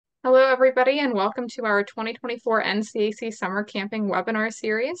Hello, everybody, and welcome to our 2024 NCAC Summer Camping webinar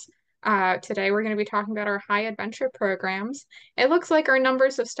series. Today, we're going to be talking about our high adventure programs. It looks like our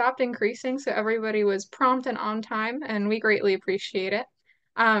numbers have stopped increasing, so everybody was prompt and on time, and we greatly appreciate it.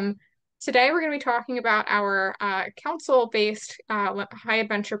 Um, Today, we're going to be talking about our council-based high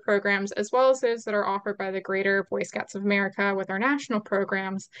adventure programs, as well as those that are offered by the Greater Boy Scouts of America with our national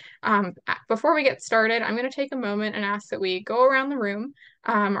programs. Before we get started, I'm going to take a moment and ask that we go around the room,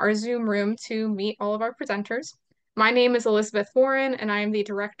 our Zoom room, to meet all of our presenters. My name is Elizabeth Warren, and I am the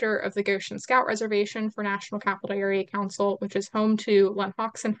director of the Goshen Scout Reservation for National Capital Area Council, which is home to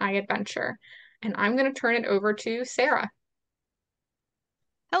Lunhawks High Adventure. And I'm going to turn it over to Sarah.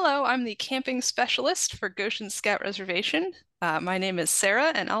 Hello, I'm the camping specialist for Goshen Scout Reservation. My name is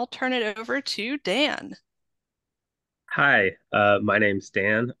Sarah, and I'll turn it over to Dan. Hi, my name's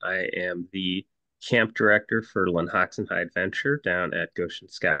Dan. I am the camp director for Lunhawks High Adventure down at Goshen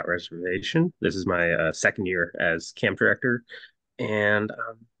Scout Reservation. This is my second year as camp director, and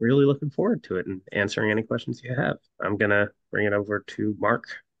I'm really looking forward to it and answering any questions you have. I'm gonna bring it over to Mark.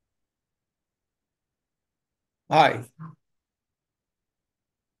 Hi.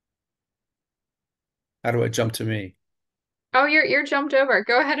 How do I jump to me? Oh, you're jumped over.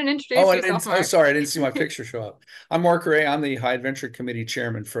 Go ahead and Oh, introduce yourself, Mark. sorry, I didn't see my picture show up. I'm Mark Ray. I'm the High Adventure Committee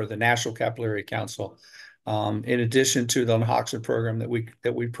Chairman for the National Capital Area Council. In addition to the Hoxton program that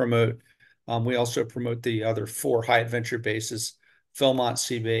we promote, we also promote the other four high adventure bases: Philmont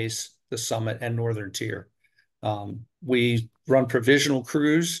Sea Base, the Summit, and Northern Tier. We run provisional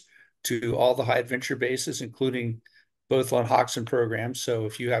crews to all the high adventure bases, including both Hoxton programs. So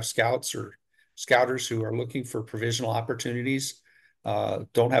if you have scouts or scouters who are looking for provisional opportunities,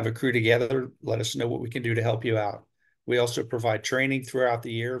 don't have a crew together, let us know what we can do to help you out. We also provide training throughout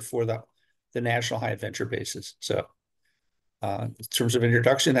the year for the national high adventure bases. So in terms of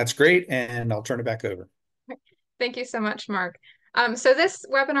introduction, that's great. And I'll turn it back over. Thank you so much, Mark. So this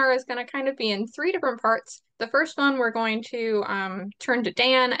webinar is going to kind of be in three different parts. The first one, we're going to turn to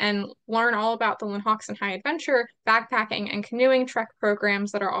Dan and learn all about the Lunhawks High Adventure, backpacking, and canoeing trek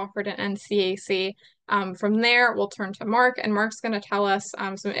programs that are offered at NCAC. From there, we'll turn to Mark, and Mark's going to tell us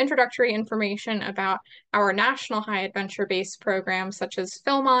some introductory information about our national high adventure-based programs, such as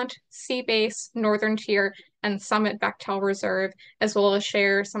Philmont, Sea Base, Northern Tier, and Summit Bechtel Reserve, as well as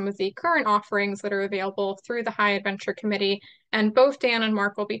share some of the current offerings that are available through the High Adventure Committee. And both Dan and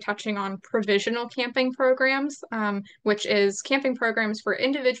Mark will be touching on provisional camping programs, which is camping programs for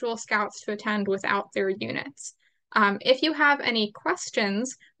individual scouts to attend without their units. If you have any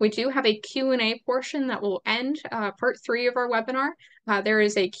questions, we do have a Q&A portion that will end part 3 of our webinar. There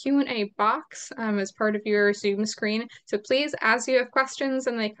is a Q&A box as part of your Zoom screen. So please, as you have questions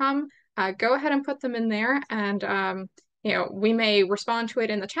and they come, go ahead and put them in there, and we may respond to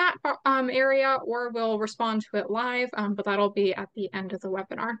it in the chat area, or we'll respond to it live, but that'll be at the end of the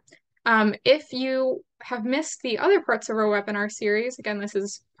webinar. If you have missed the other parts of our webinar series, again, this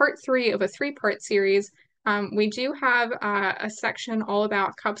is part 3 of a 3-part series. We do have a section all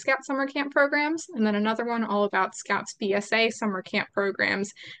about Cub Scout summer camp programs, and then another one all about Scouts BSA summer camp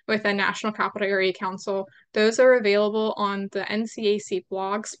programs with the National Capital Area Council. Those are available on the NCAC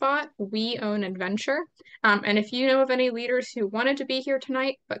blog spot, We Own Adventure. And if you know of any leaders who wanted to be here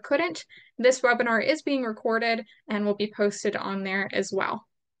tonight but couldn't, this webinar is being recorded and will be posted on there as well.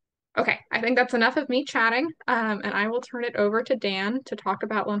 Okay, I think that's enough of me chatting, and I will turn it over to Dan to talk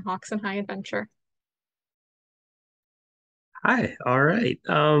about Lunhawks High Adventure. Hi, all right.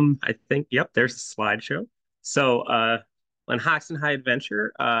 I think, yep, there's the slideshow. So, Lunhawks High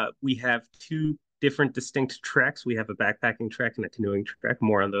Adventure, we have two different distinct treks. We have a backpacking trek and a canoeing trek.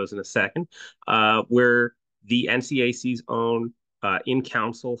 More on those in a second. We're the NCAC's own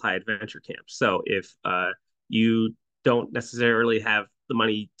in-council high adventure camp. So if you don't necessarily have the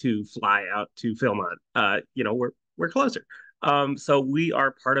money to fly out to Philmont, we're closer. So we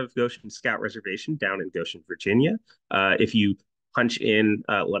are part of Goshen Scout Reservation down in Goshen, Virginia. If you punch in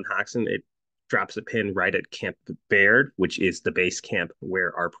Lunhawks, it drops a pin right at Camp Baird, which is the base camp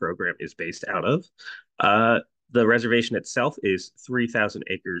where our program is based out of. The reservation itself is 3,000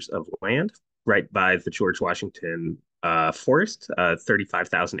 acres of land right by the George Washington Forest,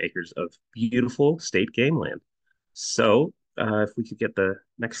 35,000 acres of beautiful state game land. So if we could get the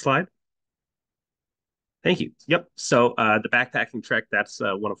next slide. Thank you. Yep. So the backpacking trek, that's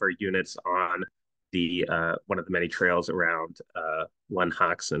one of our units on the one of the many trails around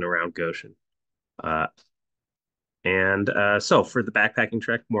Lunhawks and around Goshen. So for the backpacking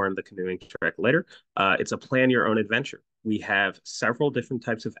trek, more on the canoeing trek later, it's a plan your own adventure. We have several different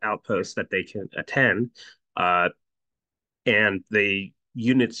types of outposts that they can attend, and they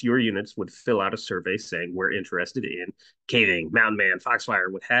units, your units would fill out a survey saying we're interested in caving, mountain man, foxfire,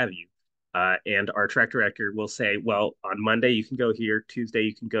 what have you. And our track director will say, well, on Monday you can go here, Tuesday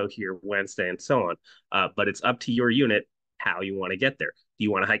you can go here, Wednesday, and so on. But it's up to your unit how you want to get there. Do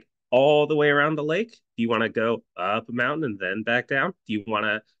you want to hike all the way around the lake? Do you want to go up a mountain and then back down? Do you want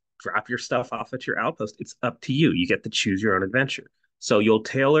to drop your stuff off at your outpost? It's up to you. You get to choose your own adventure. So you'll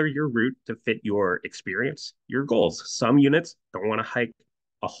tailor your route to fit your experience, your goals. Some units don't want to hike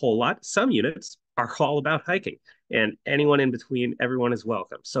a whole lot. Some units are all about hiking, and anyone in between, everyone is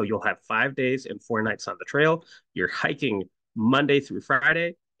welcome. So you'll have 5 days and 4 nights on the trail. You're hiking Monday through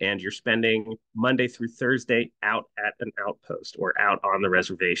Friday, and you're spending Monday through Thursday out at an outpost or out on the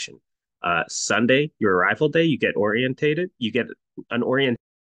reservation. Sunday, your arrival day, you get orientated. An orient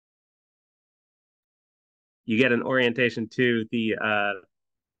you get an orientation to the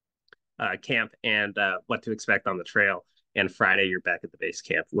camp and what to expect on the trail. And Friday, you're back at the base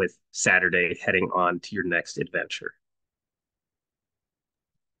camp, with Saturday heading on to your next adventure.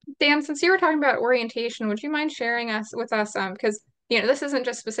 Dan, since you were talking about orientation, would you mind sharing with us, because this isn't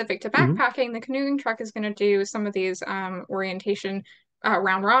just specific to backpacking. The canoeing truck is going to do some of these orientation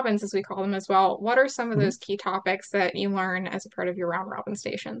round robins, as we call them, as well. What are some of those key topics that you learn as a part of your round robin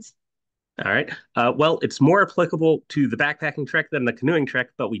stations? All right. Well, it's more applicable to the backpacking trek than the canoeing trek,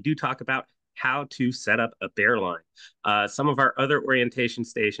 but we do talk about how to set up a bear line. Some of our other orientation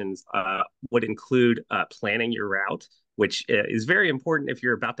stations would include planning your route, which is very important if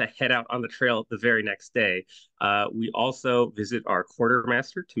you're about to head out on the trail the very next day. We also visit our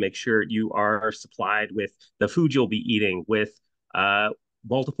quartermaster to make sure you are supplied with the food you'll be eating, with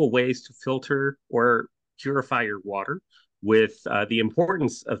multiple ways to filter or purify your water, with the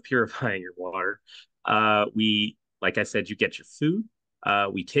importance of purifying your water. Like I said, you get your food.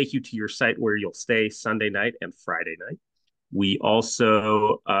 We take you to your site where you'll stay Sunday night and Friday night. We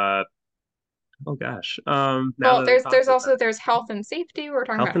also, oh gosh, now well, that there's health and safety. We're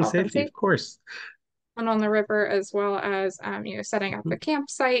talking health about and health and safety, safety of course. on the river, as well as setting up a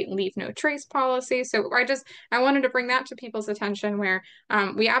campsite, leave no trace policy. So I wanted to bring that to people's attention, where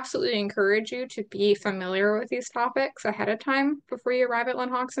we absolutely encourage you to be familiar with these topics ahead of time before you arrive at Lynn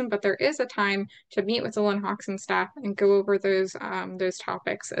Hoxton, but there is a time to meet with the Lynn Hoxton staff and go over those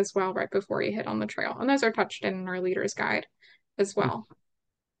topics as well right before you hit on the trail. And those are touched in our leader's guide as well.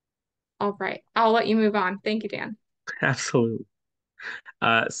 All right, I'll let you move on. Thank you, Dan. Absolutely.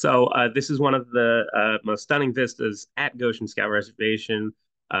 So this is one of the most stunning vistas at Goshen Scout Reservation.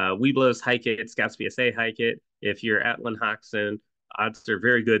 Webelos hike it, Scouts PSA hike it. If you're at Lynn Hoxton, odds are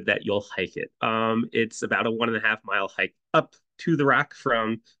very good that you'll hike it. It's about a 1.5 mile hike up to the rock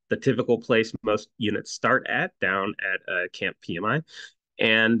from the typical place most units start at, down at Camp PMI.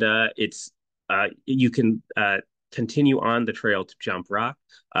 And you can continue on the trail to Jump Rock.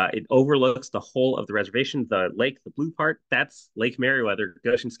 It overlooks the whole of the reservation. The lake, the blue part, that's Lake Meriwether,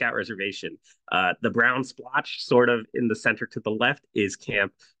 Goshen Scout Reservation. The brown splotch sort of in the center to the left is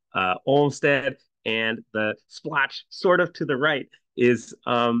Camp Olmsted, and the splotch sort of to the right is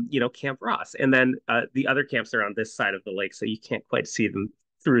Camp Ross. And then the other camps are on this side of the lake, so you can't quite see them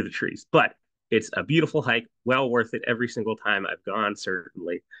through the trees. But it's a beautiful hike, well worth it every single time I've gone,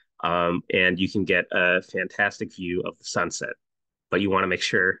 certainly. And you can get a fantastic view of the sunset, but you want to make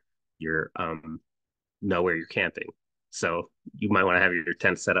sure you're know where you're camping. So you might want to have your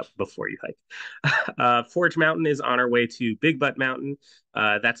tent set up before you hike. Forge Mountain is on our way to Big Butt Mountain.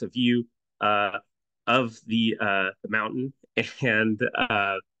 That's a view of the mountain, and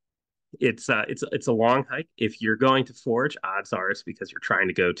it's a long hike. If you're going to Forge, odds are it's because you're trying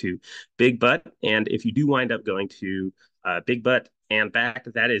to go to Big Butt, and if you do wind up going to Big Butt and back,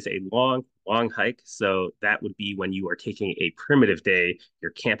 that is a long hike. So that would be when you are taking a primitive day.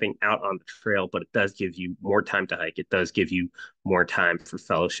 You're camping out on the trail, but it does give you more time to hike. It does give you more time for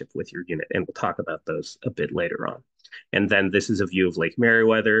fellowship with your unit, and we'll talk about those a bit later on. And then this is a view of Lake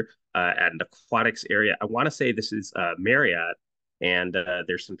Meriwether at an aquatics area. I want to say this is Marriott, and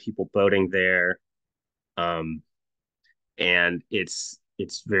there's some people boating there, and it's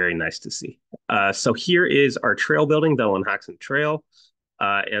very nice to see. So here is our trail building, the Lynn Hoxton Trail,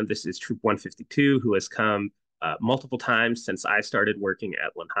 and this is Troop 152, who has come multiple times since I started working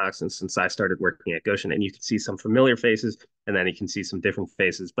at Lynn Hoxton, since I started working at Goshen, and you can see some familiar faces, and then you can see some different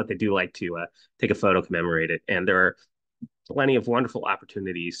faces, but they do like to take a photo, commemorate it, and there are plenty of wonderful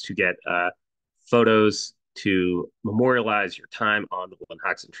opportunities to get photos to memorialize your time on the Lynn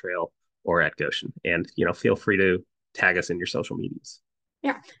Hoxton Trail or at Goshen. And, feel free to tag us in your social medias.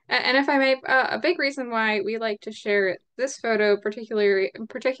 Yeah, and if I may, a big reason why we like to share this photo,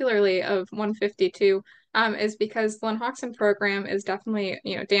 particularly of 152, is because the Hoxton program is definitely,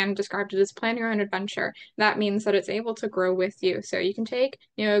 Dan described it as plan your own adventure. That means that it's able to grow with you. So you can take,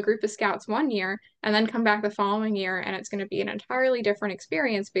 a group of scouts one year and then come back the following year, and it's going to be an entirely different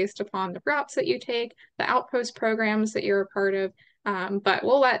experience based upon the routes that you take, the outpost programs that you're a part of. But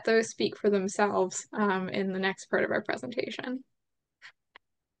we'll let those speak for themselves in the next part of our presentation.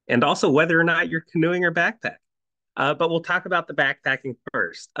 And also whether or not you're canoeing or backpacking. But we'll talk about the backpacking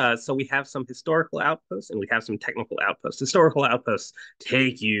first. So we have some historical outposts and we have some technical outposts. Historical outposts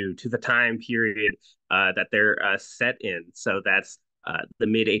take you to the time period that they're set in. So that's the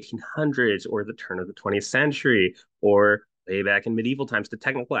mid 1800s or the turn of the 20th century or way back in medieval times. The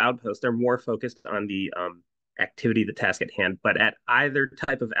technical outposts, they're more focused on the activity, the task at hand. But at either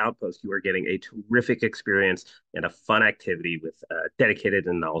type of outpost, you are getting a terrific experience and a fun activity with dedicated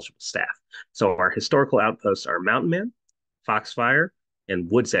and knowledgeable staff. So our historical outposts are Mountain Man, Foxfire,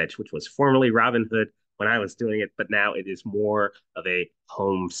 and Woods Edge, which was formerly Robin Hood when I was doing it, but now it is more of a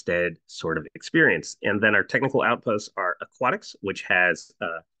homestead sort of experience. And then our technical outposts are Aquatics, which has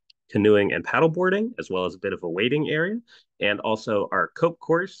canoeing and paddleboarding, as well as a bit of a wading area. And also our Cope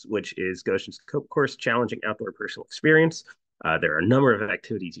course, which is Goshen's Cope course, challenging outdoor personal experience. There are a number of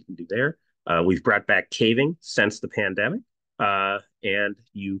activities you can do there. We've brought back caving since the pandemic, and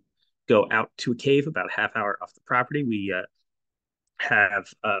you go out to a cave about a half hour off the property. We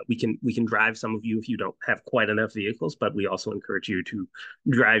can drive some of you if you don't have quite enough vehicles, but we also encourage you to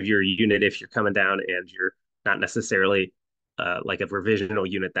drive your unit if you're coming down and you're not necessarily like a provisional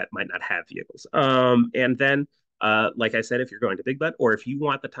unit that might not have vehicles. And then, like I said, if you're going to Big Butt or if you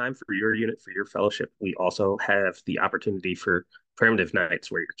want the time for your unit, for your fellowship, we also have the opportunity for primitive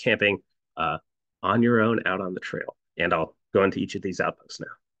nights where you're camping on your own out on the trail. And I'll go into each of these outposts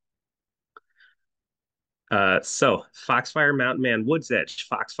now. So Foxfire, Mountain Man, Woods Edge.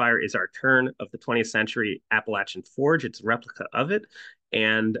 Foxfire is our turn of the 20th century Appalachian forge. It's a replica of it.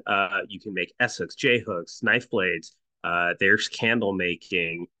 And you can make S-hooks, J-hooks, knife blades. There's candle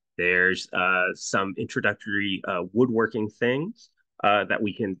making. There's some introductory woodworking things that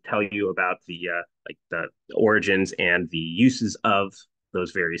we can tell you about the origins and the uses of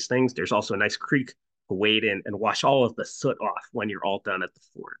those various things. There's also a nice creek to wade in and wash all of the soot off when you're all done at the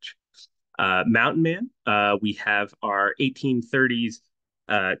forge. Mountain Man, we have our 1830s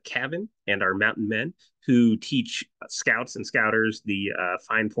cabin and our mountain men who teach scouts and scouters the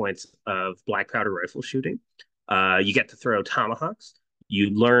fine points of black powder rifle shooting. You get to throw tomahawks.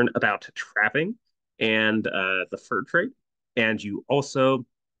 You learn about trapping and the fur trade. And you also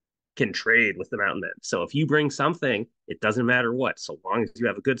can trade with the mountain men. So if you bring something, it doesn't matter what. So long as you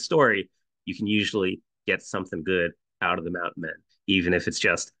have a good story, you can usually get something good out of the mountain men, even if it's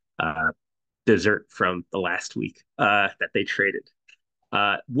just dessert from the last week that they traded.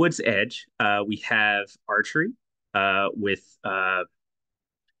 Woods Edge, we have archery with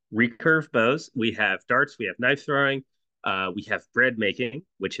recurve bows. We have darts. We have knife throwing. We have bread making,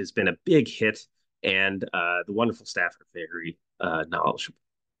 which has been a big hit, and the wonderful staff are very knowledgeable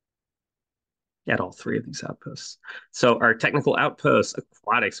at all three of these outposts. So our technical outposts,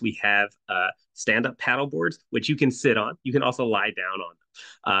 aquatics, we have stand-up paddle boards, which you can sit on. You can also lie down on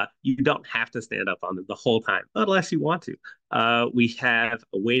them. You don't have to stand up on them the whole time, unless you want to. We have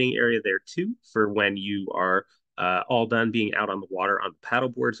a waiting area there too for when you are all done being out on the water on the paddle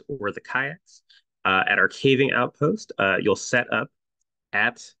boards or the kayaks. At our caving outpost, you'll set up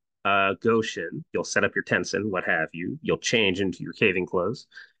at Goshen. You'll set up your tents and what have you. You'll change into your caving clothes,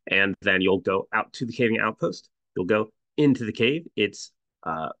 and then you'll go out to the caving outpost. You'll go into the cave. It's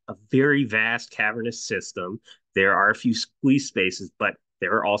a very vast cavernous system. There are a few squeeze spaces, but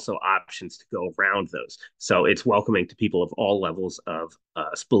there are also options to go around those. So it's welcoming to people of all levels of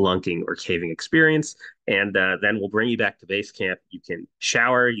spelunking or caving experience. And then we'll bring you back to base camp. You can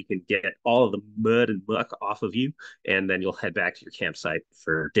shower, you can get all of the mud and muck off of you, and then you'll head back to your campsite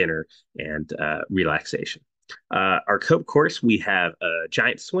for dinner and relaxation. Our Cope course, we have a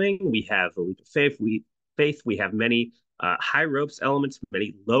giant swing, we have a leap of faith, we have many high ropes elements,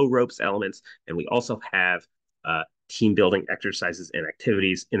 many low ropes elements, and we also have team building exercises and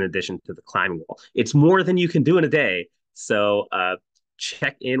activities in addition to the climbing wall. It's more than you can do in a day, so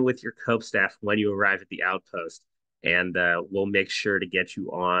check in with your Cope staff when you arrive at the outpost, and we'll make sure to get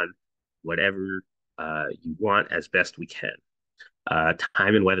you on whatever you want as best we can.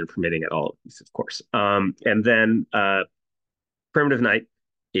 Time and weather permitting at all of these, of course. And then primitive night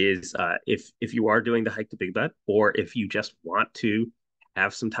is if you are doing the hike to Big Butt, or if you just want to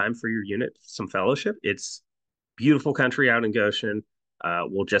have some time for your unit, some fellowship. It's beautiful country out in Goshen.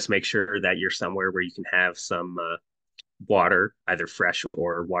 We'll just make sure that you're somewhere where you can have some water, either fresh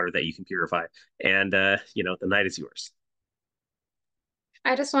or water that you can purify. And, the night is yours.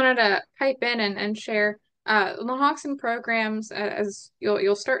 I just wanted to pipe in and share the Hoxton programs, as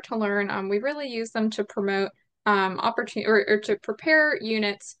you'll start to learn. We really use them to promote opportunity or to prepare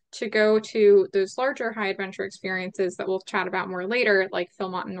units to go to those larger high adventure experiences that we'll chat about more later, like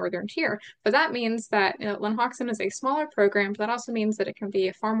Philmont and Northern Tier. But that means that Lynn Hoxton is a smaller program, but that also means that it can be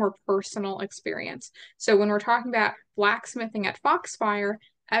a far more personal experience. So when we're talking about blacksmithing at Foxfire,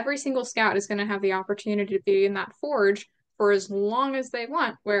 every single scout is going to have the opportunity to be in that forge for as long as they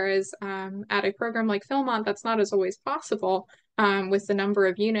want. Whereas at a program like Philmont, that's not as always possible with the number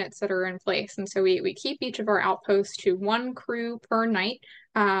of units that are in place. And so we keep each of our outposts to one crew per night.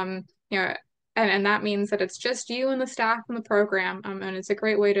 And that means that it's just you and the staff and the program. And it's a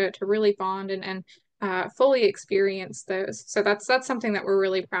great way to really bond and fully experience those. So that's something that we're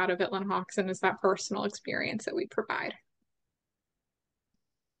really proud of at Lynn Hoxton, is that personal experience that we provide.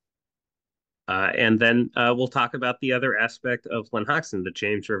 And then we'll talk about the other aspect of Glen Hoxton, the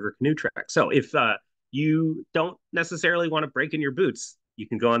James River Canoe Track. So if you don't necessarily want to break in your boots, you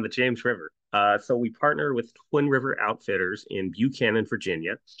can go on the James River. So we partner with Twin River Outfitters in Buchanan,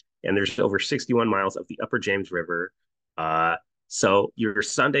 Virginia, and there's over 61 miles of the Upper James River. So your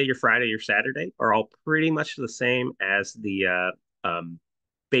Sunday, your Friday, your Saturday are all pretty much the same as the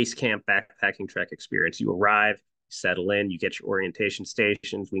base camp backpacking trek experience. You arrive, settle in, you get your orientation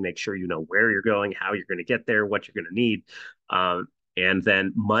stations. We make sure you know where you're going, how you're going to get there, what you're going to need. And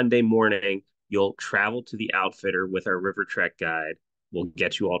then Monday morning, you'll travel to the outfitter with our river trek guide. We'll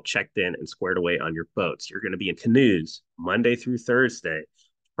get you all checked in and squared away on your boats. You're going to be in canoes Monday through Thursday.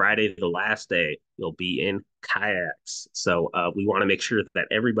 Friday, the last day, you'll be in kayaks. So we want to make sure that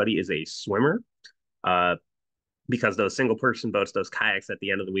everybody is a swimmer, because those single person boats, those kayaks at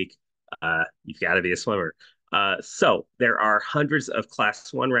the end of the week, you've got to be a swimmer. So there are hundreds of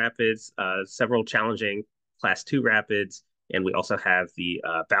class 1 rapids, several challenging class 2 rapids, and we also have the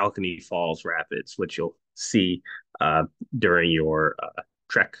Balcony Falls rapids, which you'll see during your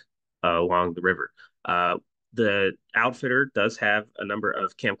trek along the river. The outfitter does have a number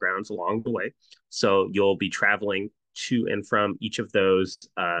of campgrounds along the way, so you'll be traveling to and from each of those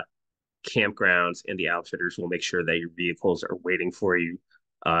campgrounds, and the outfitters will make sure that your vehicles are waiting for you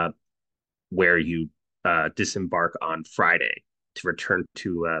where you disembark on Friday to return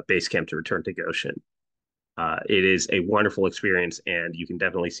to base camp, to return to Goshen. It is a wonderful experience, and you can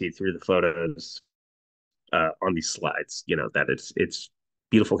definitely see through the photos on these slides, that it's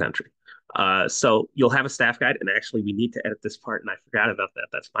beautiful country. So you'll have a staff guide, and actually we need to edit this part, and I forgot about that.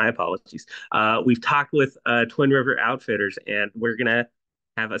 That's my apologies. We've talked with Twin River Outfitters, and we're gonna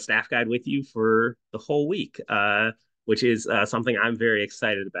have a staff guide with you for the whole week, which is something I'm very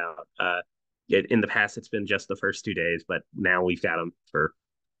excited about. In the past, it's been just the first 2 days, but now we've got them for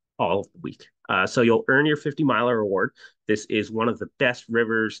all of the week. So you'll earn your 50-miler award. This is one of the best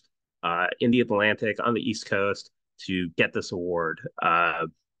rivers in the Atlantic on the East Coast to get this award.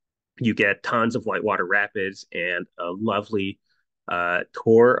 You get tons of whitewater rapids and a lovely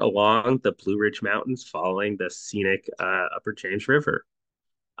tour along the Blue Ridge Mountains following the scenic Upper James River.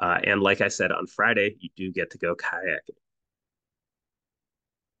 And like I said, on Friday, you do get to go kayaking.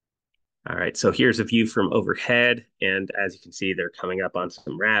 All right, so here's a view from overhead, and as you can see, they're coming up on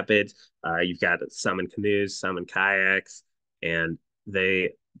some rapids. You've got some in canoes, some in kayaks, and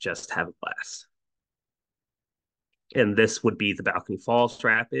they just have a blast. And this would be the Balcony Falls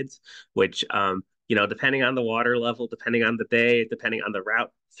Rapids, which, depending on the water level, depending on the day, depending on the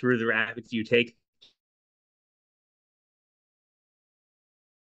route through the rapids you take.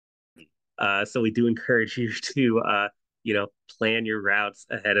 So we do encourage you to, plan your routes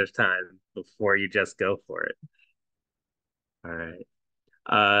ahead of time before you just go for it. All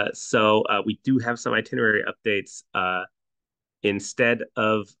right. So we do have some itinerary updates. Instead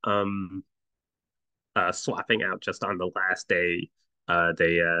of swapping out just on the last day,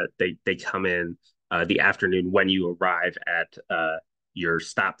 they come in the afternoon when you arrive at your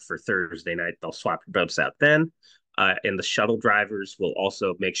stop for Thursday night. They'll swap your boats out then. And the shuttle drivers will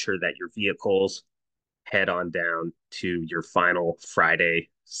also make sure that your vehicles head on down to your final Friday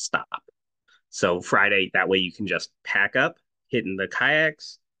stop. So Friday, that way you can just pack up, hit in the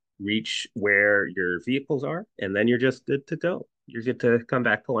kayaks, reach where your vehicles are, and then you're just good to go. You're good to come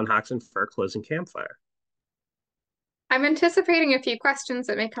back to Glen Hoxton for our closing campfire. I'm anticipating a few questions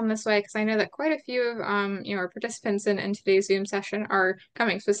that may come this way, because I know that quite a few of our participants in today's Zoom session are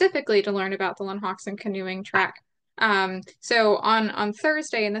coming specifically to learn about the Lynn Hoxton canoeing track. So on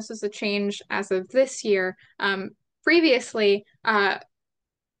Thursday, and this was a change as of this year, previously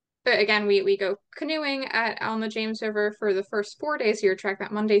But again, we go canoeing on the James River for the first 4 days of your trek,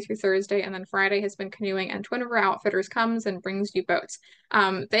 that Monday through Thursday, and then Friday has been canoeing, and Twin River Outfitters comes and brings you boats.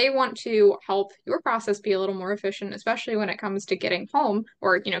 They want to help your process be a little more efficient, especially when it comes to getting home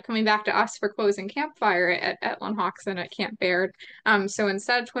or, coming back to us for closing campfire at Lunhawks at Camp Baird. So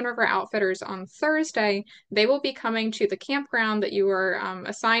instead, Twin River Outfitters on Thursday, they will be coming to the campground that you were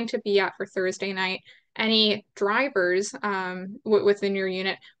assigned to be at for Thursday night. Any drivers within your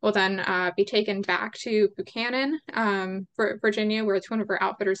unit will then be taken back to Buchanan, Virginia, where Twin River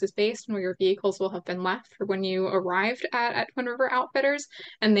Outfitters is based and where your vehicles will have been left for when you arrived at Twin River Outfitters.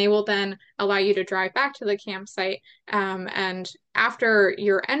 And they will then allow you to drive back to the campsite. And after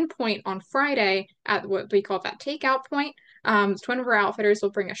your endpoint on Friday at what we call that takeout point, Twin River Outfitters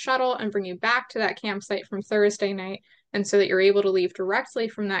will bring a shuttle and bring you back to that campsite from Thursday night. And so that you're able to leave directly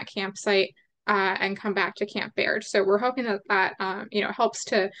from that campsite and come back to Camp Baird. So we're hoping that helps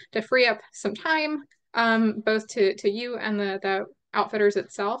to free up some time, both to you and the outfitters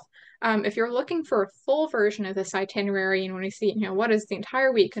itself. If you're looking for a full version of this itinerary and want to see, what is the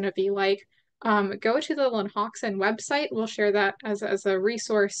entire week going to be like, go to the Lunhawksen website. We'll share that as a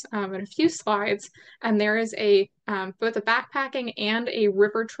resource in a few slides. And there is both a backpacking and a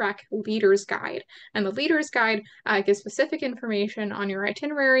river trek leader's guide. And the leader's guide gives specific information on your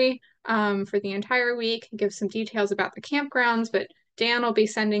itinerary for the entire week, gives some details about the campgrounds, but Dan will be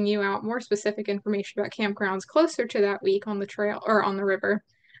sending you out more specific information about campgrounds closer to that week on the trail or on the river.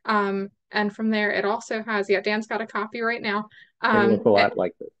 And from there, it also has, Dan's got a copy right now. They look a lot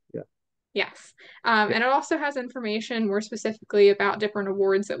like this. Yeah. Yes. And it also has information more specifically about different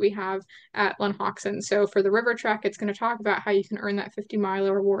awards that we have at Lunhawksen. So for the river trek, it's going to talk about how you can earn that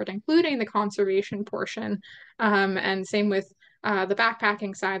 50-miler award, including the conservation portion. And same with the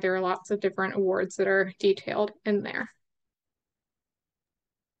backpacking side, there are lots of different awards that are detailed in there.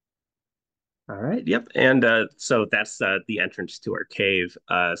 All right. Yep. And so that's the entrance to our cave.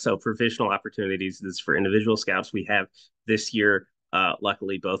 So provisional opportunities this is for individual scouts. We have this year,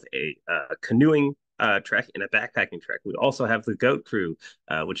 luckily, both a canoeing trek and a backpacking trek. We also have the GOAT crew,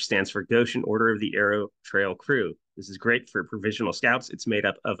 which stands for Goshen Order of the Arrow Trail Crew. This is great for provisional scouts. It's made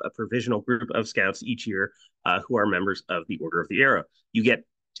up of a provisional group of scouts each year who are members of the Order of the Arrow. You get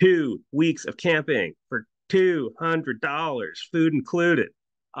 2 weeks of camping for $200, food included.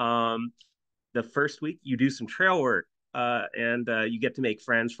 The first week you do some trail work and you get to make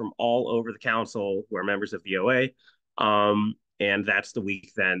friends from all over the council who are members of the OA. And that's the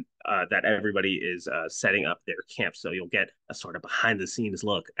week then that everybody is setting up their camp. So you'll get a sort of behind the scenes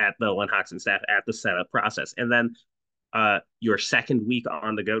look at the Lunhawksen staff at the setup process. And then your second week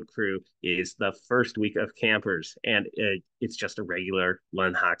on the GOAT crew is the first week of campers. And it's just a regular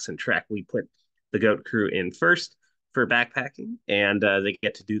Lunhawksen trek. We put the GOAT crew in first for backpacking, and they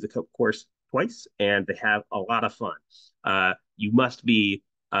get to do the course twice, and they have a lot of fun. You must be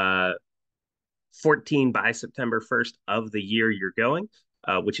 14 by September 1st of the year you're going,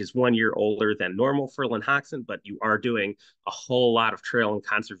 which is 1 year older than normal for Lunhawksen, but you are doing a whole lot of trail and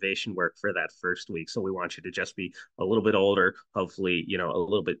conservation work for that first week. So we want you to just be a little bit older, hopefully, a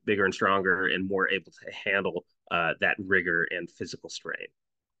little bit bigger and stronger and more able to handle that rigor and physical strain.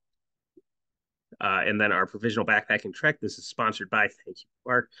 And then our provisional backpacking trek, this is sponsored by, thank you,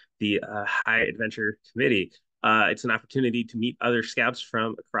 Mark, the High Adventure Committee. It's an opportunity to meet other scouts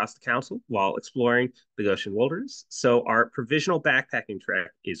from across the council while exploring the Goshen Wilderness. So our provisional backpacking trek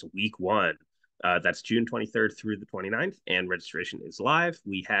is week 1. That's June 23rd through the 29th, and registration is live.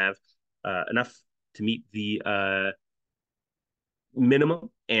 We have enough to meet the minimum,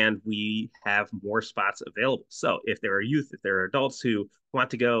 and we have more spots available. So if there are youth, if there are adults who want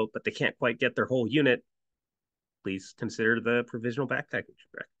to go, but they can't quite get their whole unit, please consider the provisional backpacking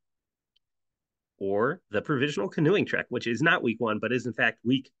trek. Or the provisional canoeing trek, which is not week 1, but is in fact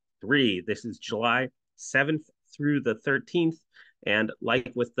week 3. This is July 7th through the 13th. And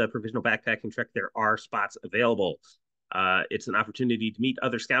like with the provisional backpacking trek, there are spots available. It's an opportunity to meet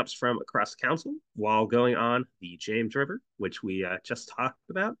other scouts from across the council while going on the James River, which we just talked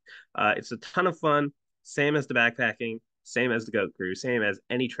about. It's a ton of fun, same as the backpacking, same as the GOAT crew, same as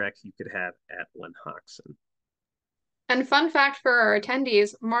any trek you could have at Lunhawksen. And fun fact for our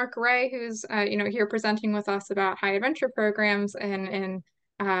attendees, Mark Ray, who's here presenting with us about high adventure programs and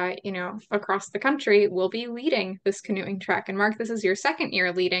across the country, will be leading this canoeing trek. And Mark, this is your second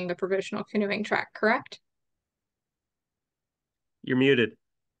year leading the provisional canoeing trek, correct? You're muted.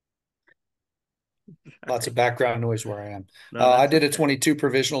 Lots of background noise where I am. No, I did a 22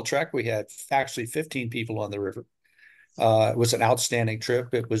 provisional trek. We had actually 15 people on the river. It was an outstanding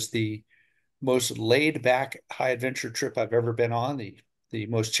trip. It was the most laid back high adventure trip I've ever been on. The The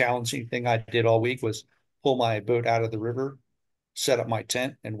most challenging thing I did all week was pull my boat out of the river, set up my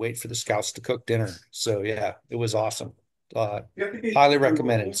tent, and wait for the scouts to cook dinner. So yeah, it was awesome. Highly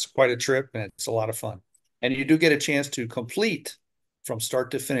recommend it. It's quite a trip and it's a lot of fun. And you do get a chance to complete from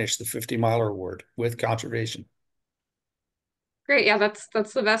start to finish the 50-miler award with conservation. Great. Yeah, that's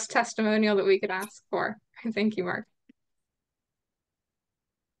the best testimonial that we could ask for. Thank you, Mark.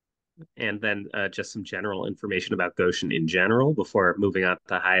 And then just some general information about Goshen in general before moving on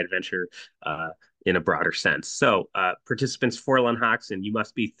to high adventure in a broader sense. So participants for Lunhoxen, you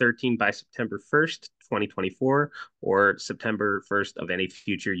must be 13 by September 1st, 2024, or September 1st of any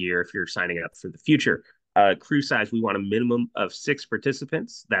future year if you're signing up for the future. Crew size, we want a minimum of 6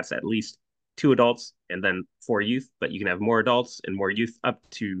 participants. That's at least 2 adults and then 4 youth, but you can have more adults and more youth up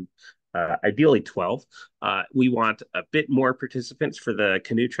to ideally 12. We want a bit more participants for the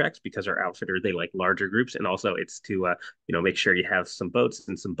canoe treks because our outfitter, they like larger groups. And also it's to, make sure you have some boats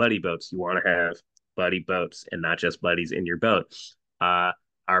and some buddy boats. You want to have buddy boats and not just buddies in your boat.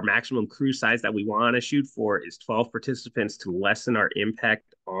 Our maximum crew size that we want to shoot for is 12 participants to lessen our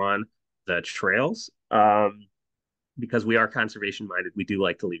impact on the trails. Because we are conservation minded, we do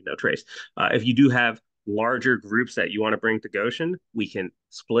like to leave no trace. If you do have larger groups that you want to bring to Goshen, we can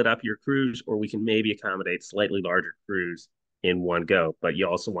split up your crews, or we can maybe accommodate slightly larger crews in one go. But you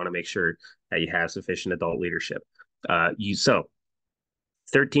also want to make sure that you have sufficient adult leadership. So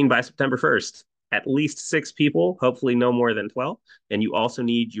 13 by September 1st, at least 6 people, hopefully no more than 12. And you also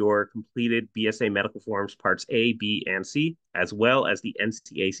need your completed BSA medical forms, parts A, B, and C, as well as the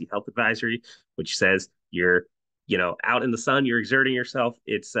NCAC health advisory, which says you're out in the sun, you're exerting yourself.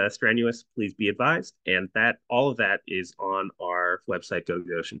 It's strenuous. Please be advised. And all of that is on our website,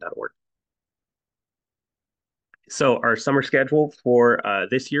 gogoshen.org. So our summer schedule for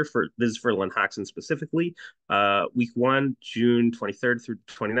this year, this is for Lunhoxen specifically, week 1, June 23rd through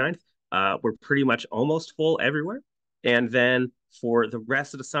 29th. We're pretty much almost full everywhere. And then for the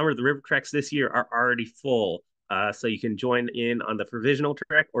rest of the summer, the river treks this year are already full. So you can join in on the provisional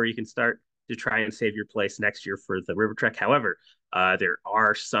trek, or you can start to try and save your place next year for the river trek. However, there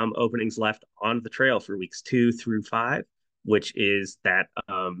are some openings left on the trail for weeks 2 through 5, which is that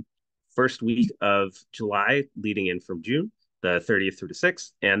first week of July leading in from June, the 30th through the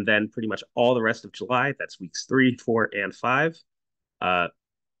 6th, and then pretty much all the rest of July. That's weeks 3, 4, and 5.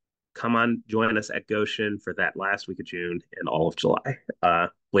 Come on, join us at Goshen for that last week of June and all of July,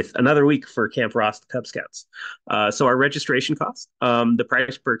 with another week for Camp Ross, the Cub Scouts. So our registration cost, the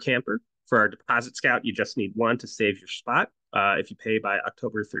price per camper for our deposit scout, you just need 1 to save your spot. If you pay by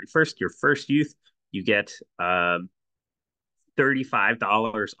October 31st, your first youth, you get $35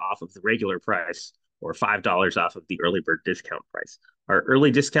 off of the regular price, or $5 off of the early bird discount price. Our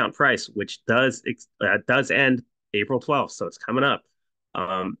early discount price, which does end April 12th, so it's coming up.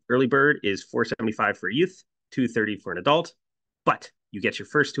 Early bird is $475 for a youth, $230 for an adult, but you get your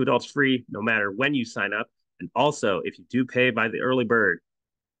first 2 adults free no matter when you sign up. And also, if you do pay by the early bird,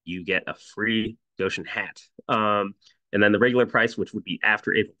 you get a free Goshen hat. And then the regular price, which would be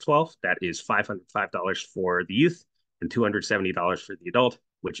after April 12th, that is $505 for the youth and $270 for the adult,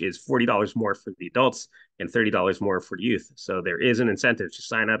 which is $40 more for the adults and $30 more for the youth. So there is an incentive to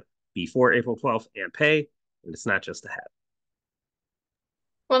sign up before April 12th and pay, and it's not just a hat.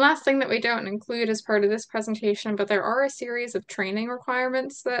 One last thing that we don't include as part of this presentation, but there are a series of training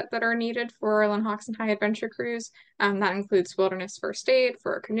requirements that are needed for Lunhoxen High Adventure Cruise. That includes wilderness first aid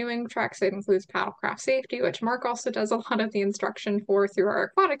for canoeing treks. It includes paddlecraft safety, which Mark also does a lot of the instruction for through our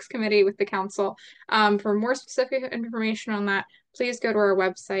aquatics committee with the council. For more specific information on that, please go to our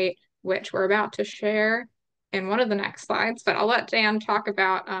website, which we're about to share in one of the next slides. But I'll let Dan talk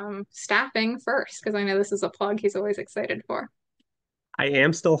about staffing first, because I know this is a plug he's always excited for. I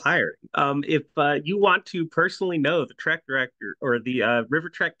am still hiring. If you want to personally know the trek director or the river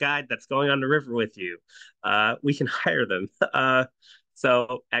trek guide that's going on the river with you, we can hire them.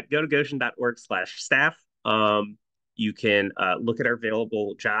 So at gotogoshen.org/staff, you can look at our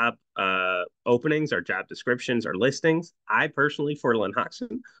available job openings, our job descriptions, our listings. I personally, for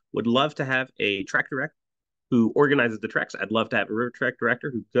Lunhoxen, would love to have a trek director who organizes the treks. I'd love to have a river trek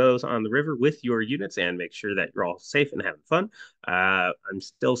director who goes on the river with your units and makes sure that you're all safe and having fun. I'm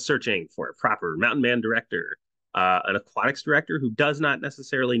still searching for a proper mountain man director, an aquatics director who does not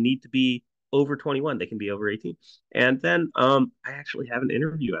necessarily need to be over 21. They can be over 18. And then I actually have an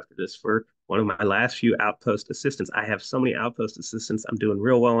interview after this for one of my last few outpost assistants. I have so many outpost assistants. I'm doing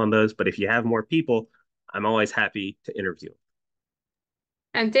real well on those. But if you have more people, I'm always happy to interview.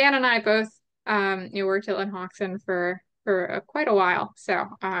 And Dan and I both worked at Lunhoxen for quite a while. So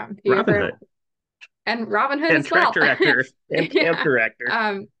Robin Hood. and Robin Hood And as well. track director and camp Yeah.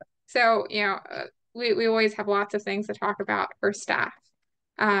 director. So, we always have lots of things to talk about for staff.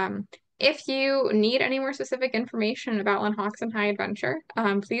 If you need any more specific information about Lenhoxen High Adventure,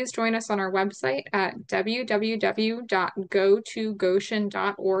 please join us on our website at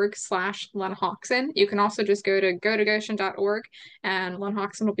www.gotogoshen.org/Lenhoxen. You can also just go to gotogoshen.org, and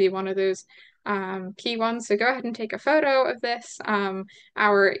Lenhoxen will be one of those key ones. So go ahead and take a photo of this.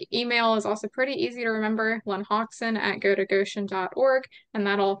 Our email is also pretty easy to remember, lenhoxen@gotogoshen.org, and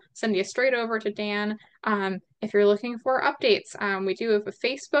that'll send you straight over to Dan. If you're looking for updates, we do have a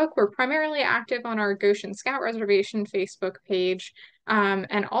Facebook. We're primarily active on our Goshen Scout Reservation Facebook page.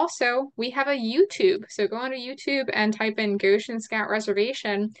 And also, we have a YouTube. So go onto YouTube and type in Goshen Scout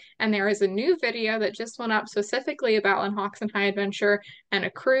Reservation, and there is a new video that just went up specifically about Lenhoxen High Adventure and a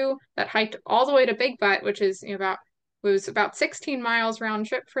crew that hiked all the way to Big Butt, which is was about 16 miles round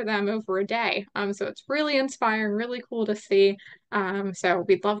trip for them over a day. So it's really inspiring, really cool to see. So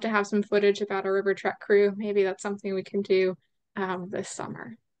we'd love to have some footage about our river trek crew. Maybe that's something we can do this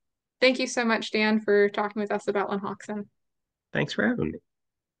summer. Thank you so much, Dan, for talking with us about Lenhoxen. Thanks for having me.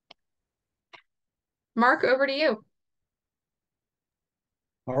 Mark, over to you.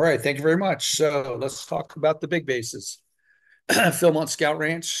 All right, thank you very much. So let's talk about the big bases. Philmont Scout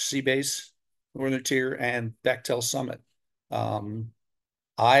Ranch, Sea Base, Northern Tier, and Bechtel Summit.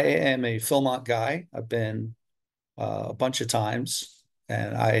 I am a Philmont guy. I've been a bunch of times,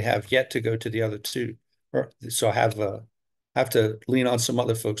 and I have yet to go to the other two. So I have to lean on some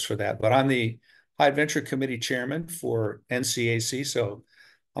other folks for that. But I'm the High Adventure Committee Chairman for NCAC, so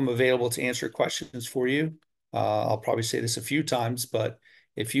I'm available to answer questions for you. I'll probably say this a few times, but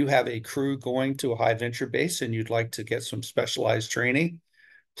if you have a crew going to a high adventure base and you'd like to get some specialized training,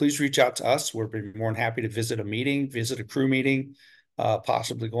 please reach out to us. We'll be more than happy to visit a meeting, visit a crew meeting,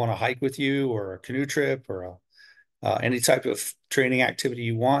 possibly go on a hike with you or a canoe trip or any type of training activity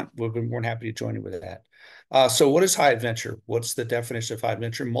you want. We'll be more than happy to join you with that. So what is high adventure? What's the definition of high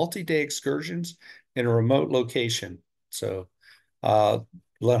adventure? Multi-day excursions in a remote location. So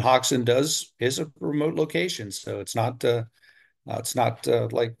Lenhoxen is a remote location, so it's not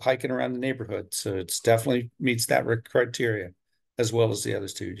like hiking around the neighborhood. So it's definitely meets that criteria as well as the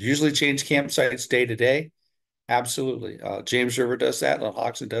others two. Usually change campsites day to day. Absolutely. James River does that.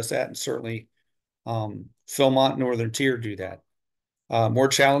 Lenhoxen does that. And certainly Philmont, Northern Tier do that. More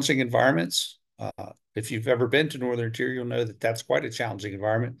challenging environments. If you've ever been to Northern Tier, you'll know that that's quite a challenging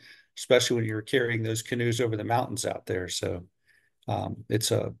environment, especially when you're carrying those canoes over the mountains out there. So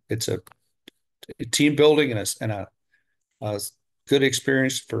it's a team building and a good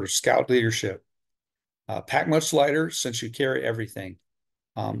experience for scout leadership. Pack much lighter since you carry everything.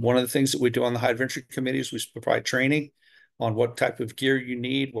 One of the things that we do on the High Adventure Committee is we provide training on what type of gear you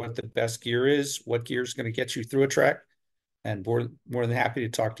need, what the best gear is, what gear is going to get you through a trek, and more than happy to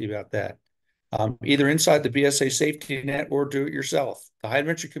talk to you about that. Either inside the BSA safety net or do it yourself. The High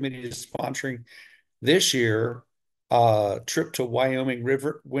Adventure Committee is sponsoring this year a trip to Wyoming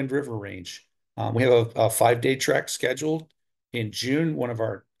Wind River Range. We have a 5-day trek scheduled in June. One of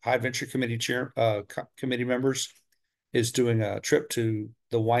our High Adventure Committee committee members is doing a trip to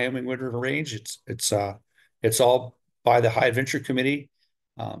the Wyoming Wind River Range. It's all by the High Adventure Committee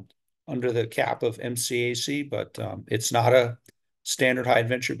under the cap of NCAC, but it's not a standard high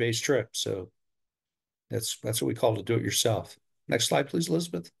adventure based trip. So that's what we call to do it yourself. Next slide, please,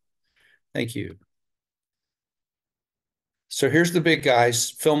 Elizabeth. Thank you. So here's the big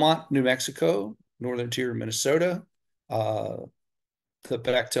guys: Philmont, New Mexico, Northern Tier, Minnesota, the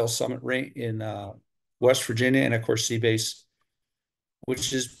Bechtel Summit Range in West Virginia, and of course Sea Base,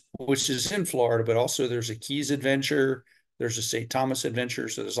 which is in Florida, but also there's a Keys Adventure, there's a St. Thomas Adventure,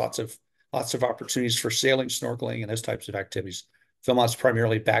 so there's lots of opportunities for sailing, snorkeling, and those types of activities. Philmont's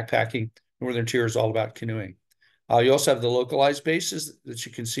primarily backpacking. Northern Tier is all about canoeing. You also have the localized bases that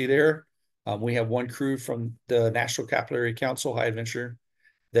you can see there. We have one crew from the National Capital Area Council High Adventure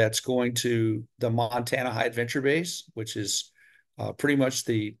that's going to the Montana High Adventure Base, which is pretty much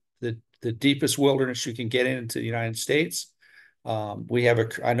the deepest wilderness you can get into the United States.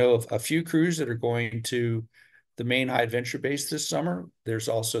 I know of a few crews that are going to the Maine High Adventure Base this summer. There's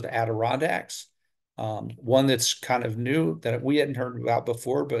also the Adirondacks. One that's kind of new that we hadn't heard about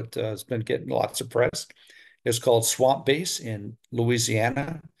before, but has been getting lots of press, is called Swamp Base in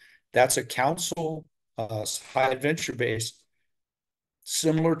Louisiana. That's a council high adventure base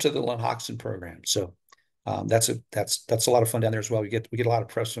similar to the Lenhoxen program. So that's a lot of fun down there as well. We get a lot of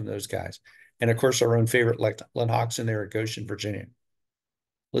press from those guys. And of course, our own favorite, like Lenhoxen there at Goshen, Virginia.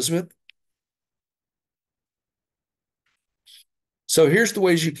 Elizabeth? So here's the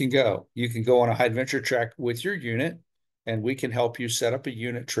ways you can go. You can go on a high adventure trek with your unit, and we can help you set up a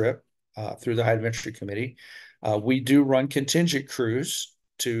unit trip through the high adventure committee. We do run contingent crews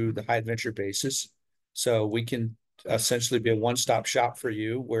to the high adventure bases. So we can essentially be a one-stop shop for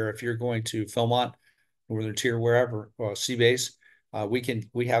you, where if you're going to Philmont, Northern Tier, wherever, Sea Base,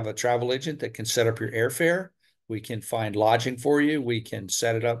 we have a travel agent that can set up your airfare. We can find lodging for you. We can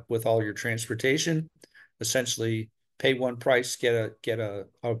set it up with all your transportation. Essentially, pay one price, get a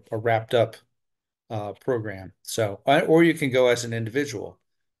wrapped up program. So, or you can go as an individual.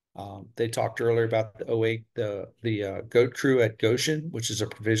 They talked earlier about the 08, the goat crew at Goshen, which is a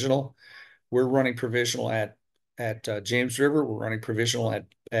provisional. We're running provisional at James River. We're running provisional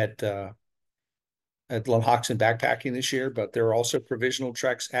at Lunhoxton backpacking this year, but there are also provisional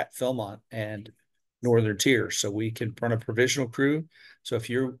treks at Philmont and Northern Tier. So we can run a provisional crew. So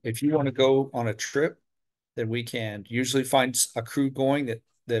if you want to go on a trip, then we can usually find a crew going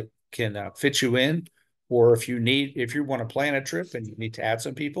that can fit you in. Or if you want to plan a trip and you need to add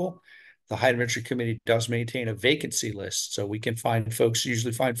some people, the High Adventure Committee does maintain a vacancy list. So we can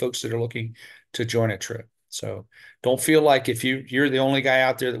usually find folks that are looking to join a trip. So don't feel like if you're the only guy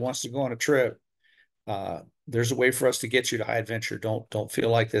out there that wants to go on a trip, there's a way for us to get you to High Adventure. Don't feel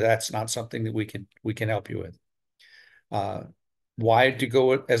like that's not something that we can help you with. Why to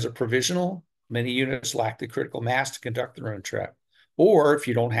go as a provisional? Many units lack the critical mass to conduct their own trek. Or if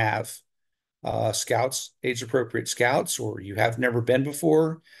you don't have scouts, age-appropriate scouts, or you have never been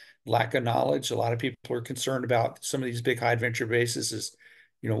before, lack of knowledge. A lot of people are concerned about some of these big high adventure bases is,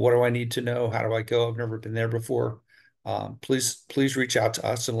 what do I need to know? How do I go? I've never been there before. Please reach out to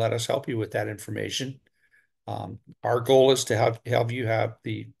us and let us help you with that information. Our goal is to help you have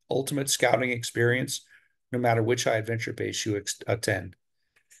the ultimate scouting experience, no matter which high adventure base you attend.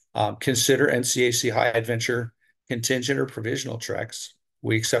 Consider NCAC high adventure contingent or provisional treks.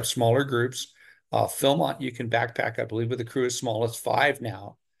 We accept smaller groups. Philmont, you can backpack, I believe, with a crew as small as 5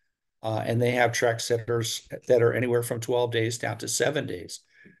 now. And they have treks that are anywhere from 12 days down to 7 days.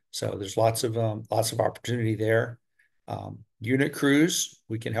 So there's lots of opportunity there. Unit crews,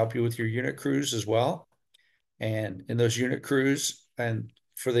 we can help you with your unit crews as well. And in those unit crews, and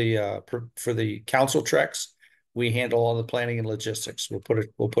for the council treks, we handle all the planning and logistics. We'll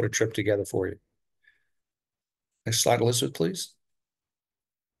put a trip together for you. Next slide, Elizabeth, please.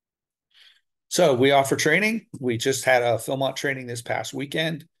 So we offer training. We just had a Philmont training this past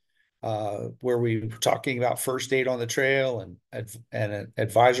weekend, where we were talking about first aid on the trail and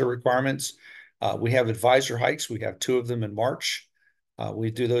advisor requirements. We have advisor hikes. We have 2 of them in March.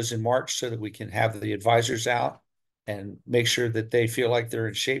 We do those in March so that we can have the advisors out and make sure that they feel like they're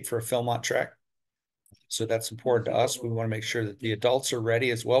in shape for a Philmont trek. So that's important to us. We want to make sure that the adults are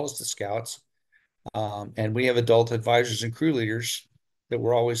ready as well as the scouts. And we have adult advisors and crew leaders that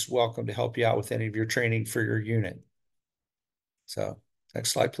we're always welcome to help you out with any of your training for your unit. So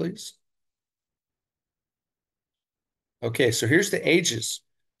next slide, please. Okay, so here's the ages.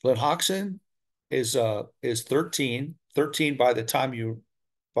 Lunhoxton is 13 by the time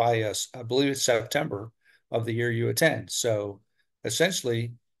I believe it's September of the year you attend. So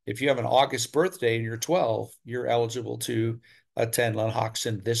essentially, if you have an August birthday and you're 12, you're eligible to attend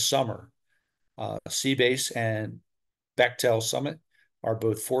Lunhoxton this summer. Sea Base and Bechtel Summit are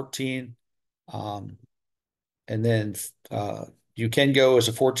both 14. And then you can go as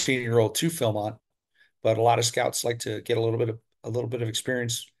a 14-year-old to Philmont, but a lot of scouts like to get a little bit of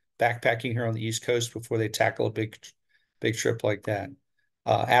experience backpacking here on the East Coast before they tackle a big trip like that.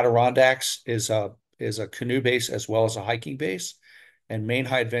 Adirondacks is a canoe base as well as a hiking base, and Maine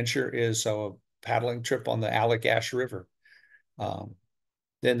High Adventure is a paddling trip on the Allagash River.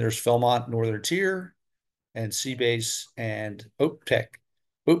 Then there's Philmont Northern Tier and Sea Base and Oak Pick.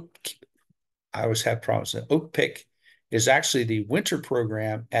 I always have problems. Oak Pick is actually the winter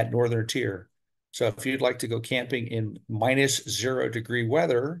program at Northern Tier. So if you'd like to go camping in -0-degree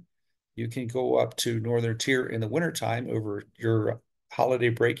weather, you can go up to Northern Tier in the wintertime over your holiday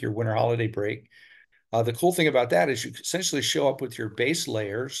break, your winter holiday break. The cool thing about that is you essentially show up with your base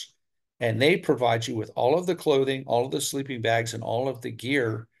layers, and they provide you with all of the clothing, all of the sleeping bags, and all of the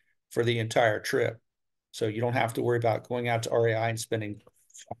gear for the entire trip. So you don't have to worry about going out to REI and spending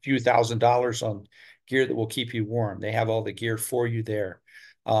a few $1,000s on gear that will keep you warm. They have all the gear for you there.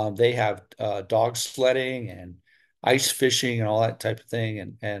 They have dog sledding and ice fishing and all that type of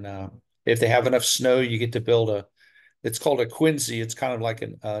thing. And if they have enough snow, you get to build it's called a quinzee. It's kind of like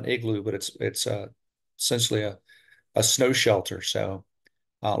an igloo, but it's essentially a snow shelter. So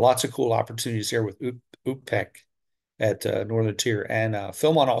lots of cool opportunities here with Oopek at Northern Tier. And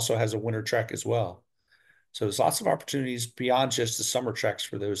Philmont also has a winter trek as well. So there's lots of opportunities beyond just the summer treks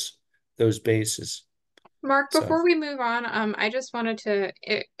for those bases. Mark, So before we move on, I just wanted to,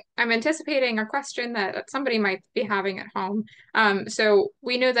 I'm anticipating a question that somebody might be having at home. So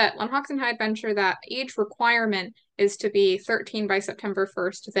we know that Lanhawkson High Adventure, that age requirement is to be 13 by September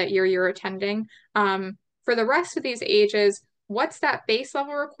 1st that year you're attending. For the rest of these ages, what's that base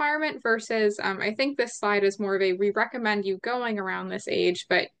level requirement versus, I think this slide is more of a, we recommend you going around this age,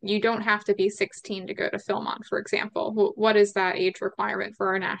 but you don't have to be 16 to go to Philmont, for example. What is that age requirement for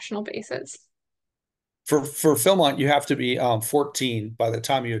our national bases? for Philmont, you have to be 14 by the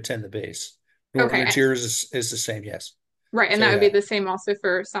time you attend the base. Northern Okay. Tier is the same, yes. Right, and So that would be yeah, the same also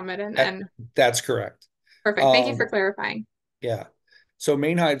for Summit and that's correct. perfect. Thank you for clarifying. Yeah. So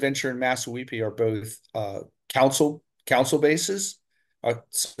Main High Adventure and Massawepie are both council bases.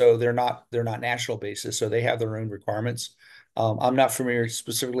 So they're not national bases, so they have their own requirements. I'm not familiar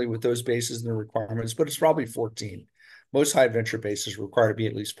specifically with those bases and the requirements, but it's probably 14. Most high adventure bases require to be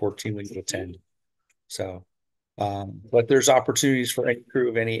at least 14 when you attend. So, but there's opportunities for any crew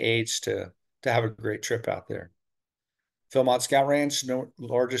of any age to have a great trip out there. Philmont Scout Ranch,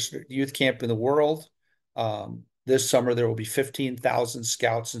 largest youth camp in the world. This summer, there will be 15,000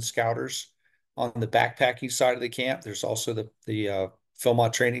 scouts and scouters on the backpacking side of the camp. There's also the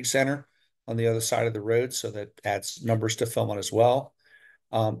Philmont Training Center on the other side of the road, so that adds numbers to Philmont as well.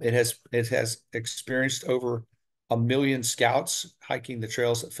 It has experienced over 1 million scouts hiking the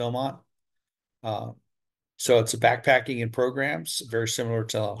trails at Philmont. So it's a backpacking and programs, very similar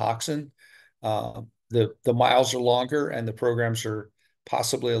to Hoxton. The miles are longer and the programs are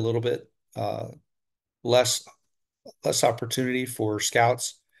possibly a little bit less opportunity for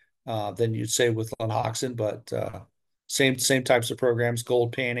scouts than you'd say with Hoxton, but same types of programs: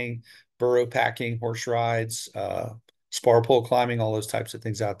 gold panning, burro packing, horse rides, spar pole climbing, all those types of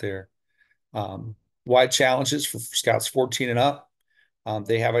things out there. Wide challenges for scouts 14 and up.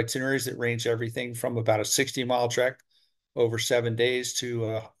 They have itineraries that range everything from about a 60-mile trek over 7 days to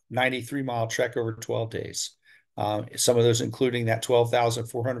a 93-mile trek over 12 days. Some of those including that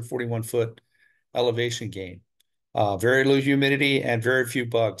 12,441-foot elevation gain. Very low humidity and very few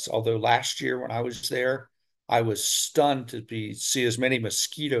bugs. Although last year when I was there, I was stunned to see as many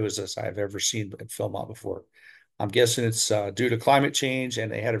mosquitoes as I've ever seen at Philmont before. I'm guessing it's due to climate change,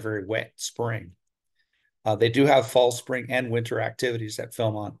 and they had a very wet spring. They do have fall, spring, and winter activities at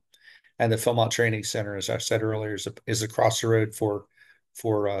Philmont, and the Philmont Training Center, as I said earlier, is across the road for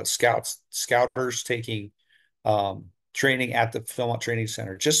scouters taking training at the Philmont Training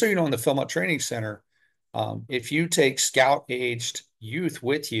Center. Just so you know, in the Philmont Training Center, if you take scout-aged youth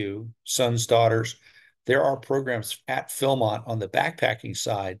with you, sons, daughters, there are programs at Philmont on the backpacking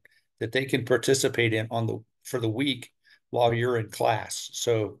side that they can participate in for the week while you're in class.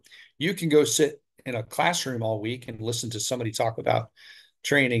 So you can go sit in a classroom all week and listen to somebody talk about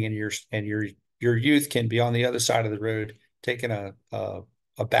training, and your youth can be on the other side of the road taking a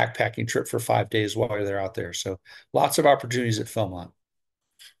backpacking trip for 5 days while they're out there. So lots of opportunities at Philmont.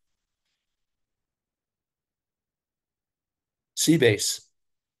 Seabase.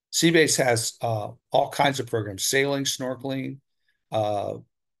 Seabase has all kinds of programs: sailing, snorkeling.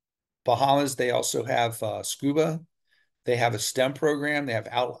 Bahamas, they also have scuba. They have a STEM program. They have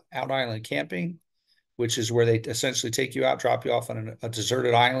out island camping, which is where they essentially take you out, drop you off on a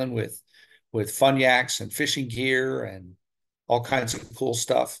deserted island with fun yaks and fishing gear and all kinds of cool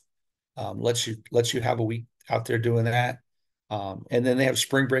stuff. Lets you have a week out there doing that. And then they have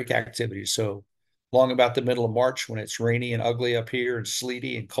spring break activities. So long about the middle of March, when it's rainy and ugly up here and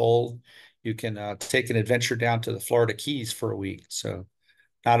sleety and cold, you can take an adventure down to the Florida Keys for a week. So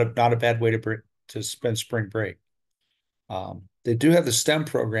not a bad way to spend spring break. They do have the STEM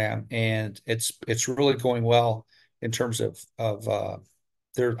program, and it's really going well in terms of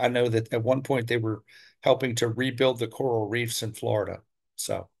I know that at one point they were helping to rebuild the coral reefs in Florida.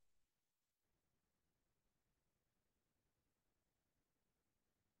 So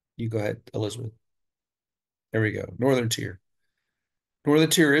you go ahead, Elizabeth. There we go. Northern Tier. Northern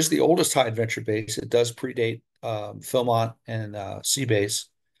Tier is the oldest high adventure base. It does predate Philmont and Seabase.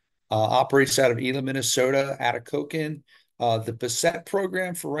 Operates out of Elam, Minnesota, Atikokan. The Bassett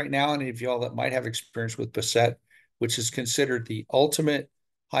program for right now, any of y'all that might have experience with Bassett, which is considered the ultimate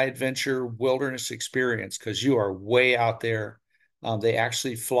high adventure wilderness experience because you are way out there. They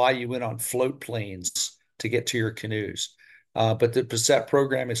actually fly you in on float planes to get to your canoes. But the Bassett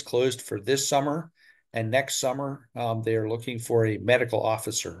program is closed for this summer, and next summer they are looking for a medical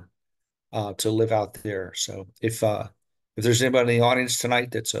officer to live out there. So if there's anybody in the audience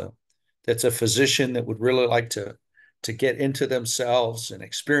tonight that's a physician that would really like to get into themselves and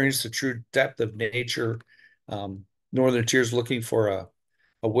experience the true depth of nature Northern Tier's looking for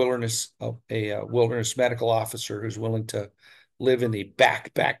a wilderness medical officer who's willing to live in the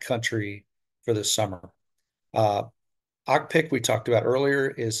back country for the summer. Ocpic we talked about earlier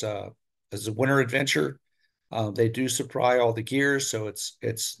is a winter adventure. They do supply all the gear, so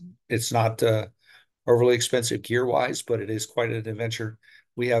it's not overly expensive gear wise, but it is quite an adventure.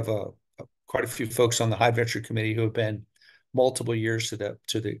 We have quite a few folks on the High Adventure Committee who have been multiple years to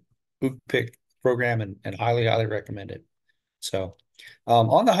the Ocpic program and highly recommend it. So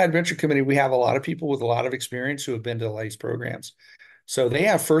on the High Adventure Committee, we have a lot of people with a lot of experience who have been to these programs. So they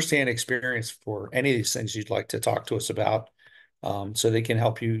have firsthand experience for any of these things you'd like to talk to us about. So they can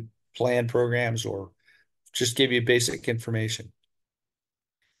help you plan programs or just give you basic information.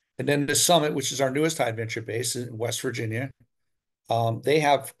 And then the Summit, which is our newest high adventure base in West Virginia, they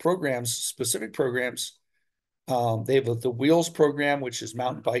have programs, specific programs. They have the Wheels program, which is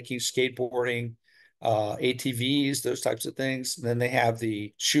mountain biking, skateboarding, ATVs, those types of things. And then they have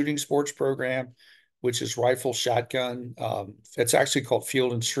the shooting sports program, which is rifle, shotgun. It's actually called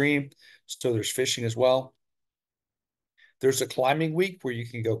Field and Stream. So there's fishing as well. There's a climbing week where you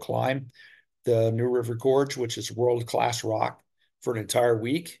can go climb the New River Gorge, which is world-class rock, for an entire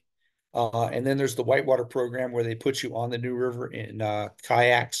week. And then there's the Whitewater program where they put you on the New River in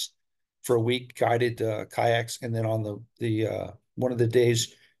kayaks for a week, guided kayaks. And then on the one of the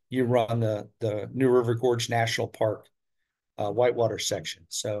days you run the New River Gorge National Park Whitewater section.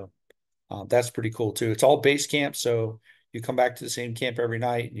 So that's pretty cool too. It's all base camp, so you come back to the same camp every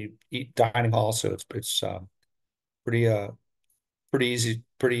night and you eat dining hall. So it's pretty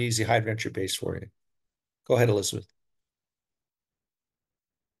easy high adventure base for you. Go ahead, Elizabeth.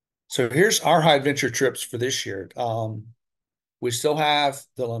 So here's our high adventure trips for this year. We still have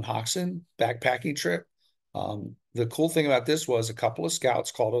the Lenhoxen backpacking trip. The cool thing about this was a couple of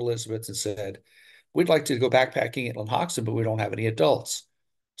scouts called Elizabeth and said, we'd like to go backpacking at Lenhoxen, but we don't have any adults.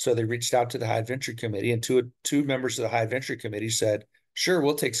 So they reached out to the High Adventure Committee, and two members of the High Adventure Committee said, sure,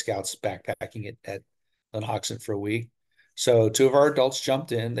 we'll take scouts backpacking at Lenhoxen for a week. So two of our adults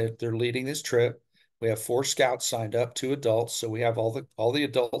jumped in. They're leading this trip. We have 4 scouts signed up, 2 adults. So we have all the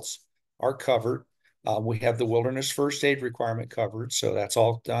adults are covered. We have the wilderness first aid requirement covered. So that's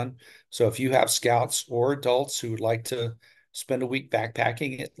all done. So if you have scouts or adults who would like to spend a week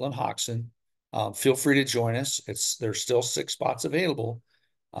backpacking at Lenhoxen, feel free to join us. There's still 6 spots available,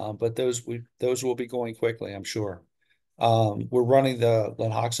 but those will be going quickly, I'm sure. We're running the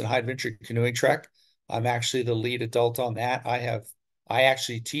Lenhoxen High Adventure Canoeing Trek. I'm actually the lead adult on that. I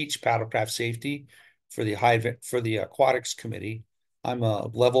actually teach paddlecraft safety for the aquatics committee. I'm a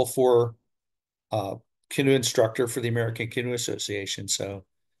level 4 canoe instructor for the American Canoe Association. So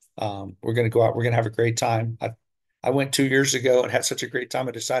we're going to go out. We're going to have a great time. I went 2 years ago and had such a great time.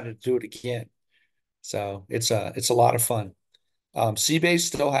 I decided to do it again. So it's a lot of fun. Seabase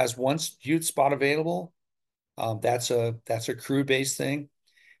still has 1 youth spot available. That's a crew-based thing.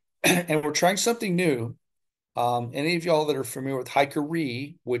 And we're trying something new. Any of y'all that are familiar with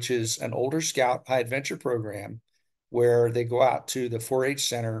Hikeree, which is an older scout high adventure program where they go out to the 4-H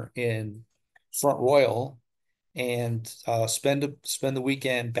center in Front Royal and spend the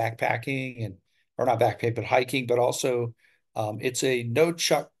weekend backpacking or not backpacking, but hiking, but also it's a no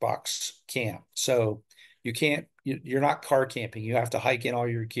chuck box camp. So you're not car camping. You have to hike in all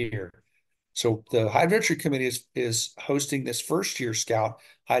your gear. So the High Adventure Committee is hosting this first-year Scout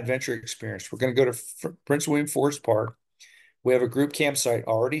High Adventure experience. We're going to go to Prince William Forest Park. We have a group campsite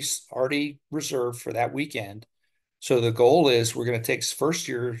already reserved for that weekend. So the goal is we're going to take first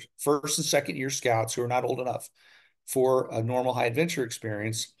and second year Scouts who are not old enough for a normal high adventure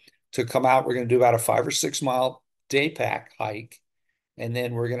experience to come out. We're going to do about a 5 or 6 mile day pack hike. And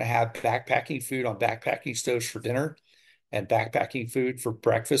then we're going to have backpacking food on backpacking stoves for dinner and backpacking food for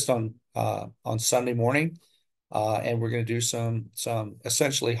breakfast on Sunday morning. And we're going to do some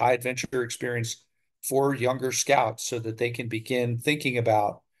essentially high adventure experience for younger scouts so that they can begin thinking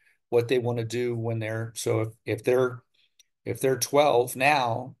about what they want to do when if they're 12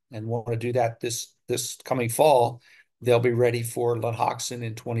 now and want to do that this coming fall, they'll be ready for Lenhoxen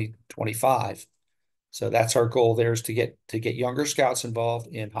in 2025. So that's our goal there, is to get younger scouts involved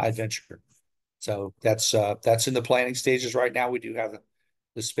in high adventure. So that's in the planning stages right now. We do have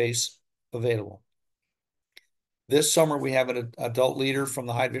the space available. This summer, we have an adult leader from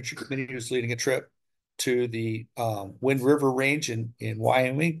the High Adventure Committee who's leading a trip to the Wind River Range in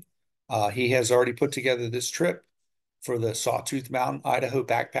Wyoming. He has already put together this trip for the Sawtooth Mountain, Idaho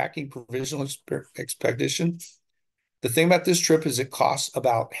backpacking provisional expedition. The thing about this trip is it costs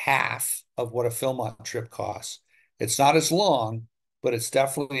about half of what a Philmont trip costs. It's not as long, but it's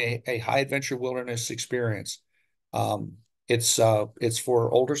definitely a high adventure wilderness experience. It's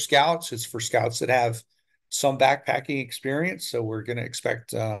for older scouts. It's for scouts that have some backpacking experience. So we're going to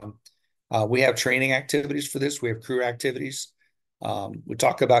expect, we have training activities for this. We have crew activities. We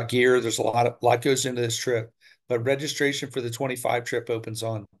talk about gear. There's a lot goes into this trip, but registration for the 25 trip opens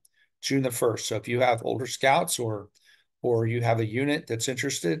on June the 1st. So if you have older scouts or you have a unit that's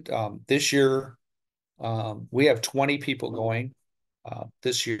interested, this year, we have 20 people going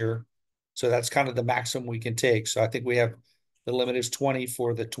this year. So that's kind of the maximum we can take. So I think we have the limit is 20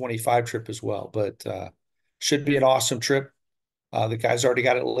 for the 25 trip as well, but should be an awesome trip. The guys already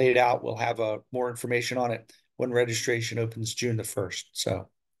got it laid out. We'll have more information on it when registration opens June the 1st. So,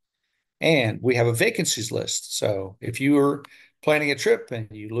 and we have a vacancies list. So if you are planning a trip and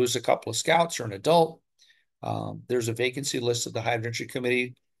you lose a couple of scouts or an adult, there's a vacancy list that the High Adventure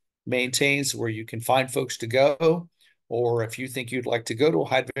Committee maintains where you can find folks to go. Or if you think you'd like to go to a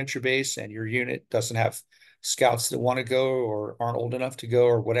high adventure base and your unit doesn't have scouts that want to go or aren't old enough to go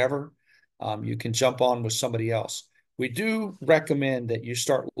or whatever, you can jump on with somebody else. We do recommend that you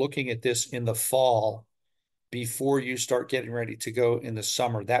start looking at this in the fall before you start getting ready to go in the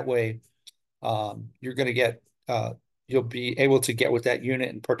summer. That way, you're going to get, you'll be able to get with that unit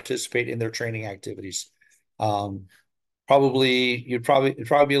and participate in their training activities. It'd probably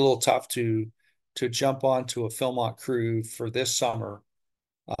be a little tough to jump onto a Philmont crew for this summer,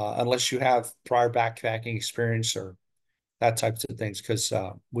 unless you have prior backpacking experience or that types of things. Because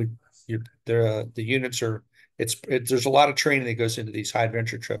the units are there's a lot of training that goes into these high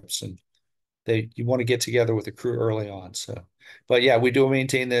adventure trips, and you want to get together with the crew early on. So, but yeah, we do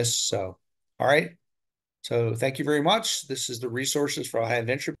maintain this. So, all right. So thank you very much. This is the resources for high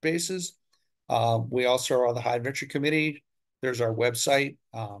adventure bases. We also are on the High Adventure Committee. There's our website.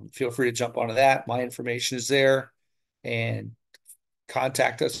 Feel free to jump onto that. My information is there, and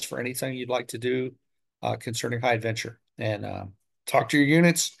contact us for anything you'd like to do concerning high adventure. And talk to your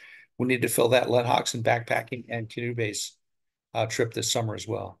units. We need to fill that Len Hoxon backpacking and canoe base trip this summer as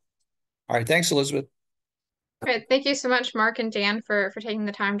well. All right, thanks, Elizabeth. Great. Thank you so much, Mark and Dan, for taking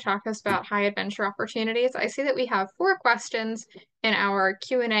the time to talk to us about high adventure opportunities. I see that we have 4 questions in our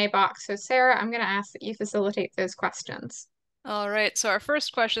Q&A box. So Sarah, I'm going to ask that you facilitate those questions. All right, so our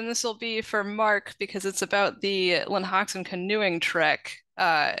first question, this will be for Mark because it's about the Len Hoxon canoeing trek.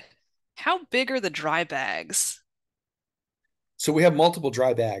 How big are the dry bags? So we have multiple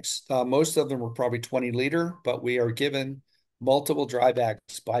dry bags. Most of them are probably 20-liter, but we are given multiple dry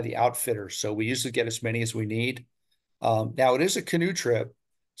bags by the outfitter. So we usually get as many as we need. Now it is a canoe trip,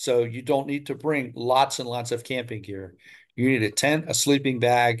 so you don't need to bring lots and lots of camping gear. You need a tent, a sleeping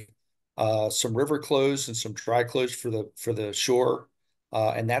bag, some river clothes, and some dry clothes for the shore,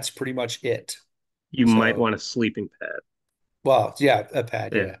 and that's pretty much it. You might want a sleeping pad. Well, yeah, a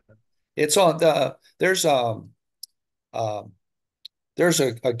pad. Yeah, it's on the there's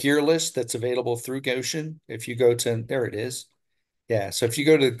a gear list that's available through Goshen. If you go to there, it is. Yeah, so if you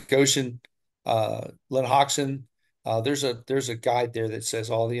go to Goshen, Len Hoxon, there's a guide there that says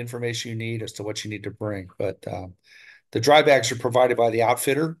all the information you need as to what you need to bring. But the dry bags are provided by the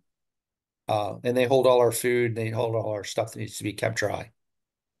outfitter, and they hold all our food, and they hold all our stuff that needs to be kept dry.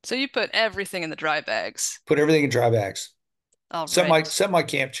 So you put everything in the dry bags. Put everything in dry bags. All Except right. my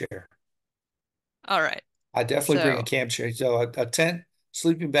camp chair. All right. I definitely bring a camp chair. So a tent,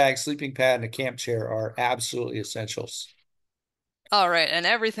 sleeping bag, sleeping pad, and a camp chair are absolutely essentials. All right, and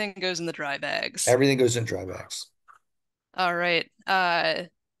everything goes in the dry bags. Everything goes in dry bags. All right.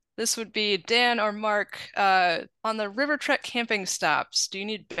 This would be Dan or Mark. On the river trek camping stops, do you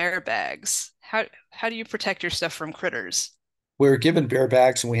need bear bags? How do you protect your stuff from critters? We're given bear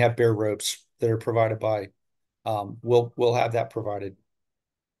bags, and we have bear ropes that are provided by. We'll have that provided.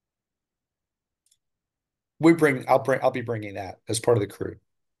 I'll be bringing that as part of the crew.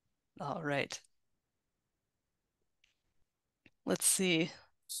 All right. Let's see.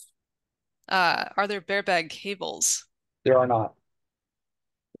 Are there bear bag cables? There are not.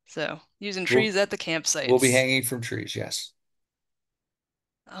 So using trees at the campsites. We'll be hanging from trees, yes.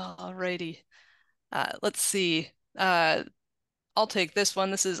 All righty. Let's see. I'll take this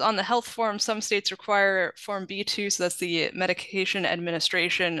one. This is on the health form. Some states require Form B2, so that's the medication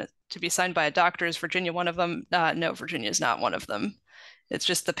administration, to be signed by a doctor. Is Virginia one of them? No, Virginia is not one of them. It's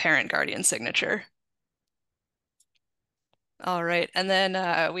just the parent guardian signature. All right, and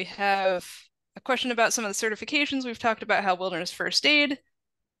then we have a question about some of the certifications. We've talked about how wilderness first aid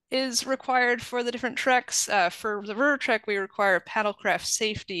is required for the different treks. For the river trek, we require paddlecraft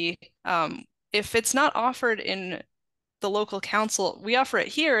safety. If it's not offered in the local council, we offer it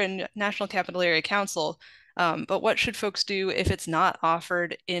here in National Capital Area Council, But what should folks do if it's not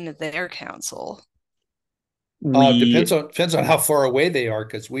offered in their council? We Depends on how far away they are,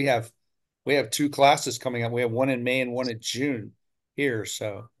 because we have two classes coming up. We have one in May and one in June here.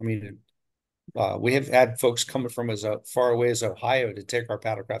 So I mean, we have had folks coming from as far away as Ohio to take our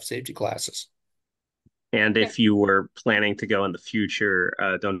paddlecraft safety classes. and if you were planning to go in the future,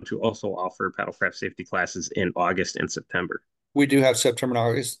 don't you also offer paddlecraft safety classes in August and September? We do have September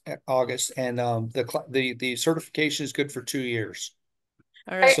and August, and the certification is good for 2 years.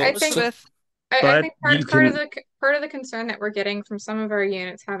 All right, I think Elizabeth. I But think you part of can, the concern that we're getting from some of our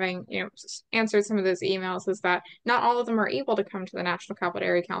units having, answered some of those emails is that not all of them are able to come to the National Capital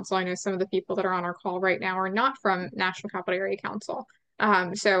Area Council. I know some of the people that are on our call right now are not from National Capital Area Council.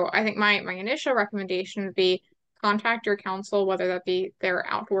 So I think my initial recommendation would be contact your council, whether that be their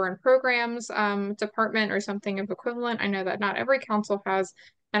outdoor and programs department or something of equivalent. I know that not every council has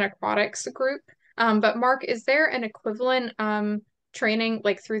an aquatics group. But Mark, is there an equivalent training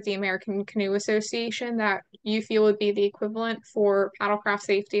like through the American Canoe Association that you feel would be the equivalent for paddlecraft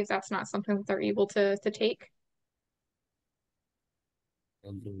safety if that's not something that they're able to take?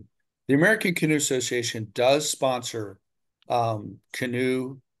 The American Canoe Association does sponsor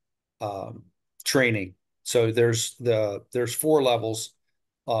canoe training. So there's 4 levels,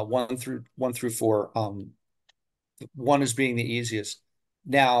 one through 4. One is being the easiest.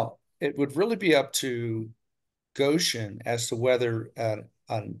 Now, it would really be up to Goshen as to whether an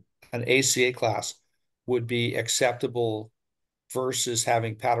ACA class would be acceptable versus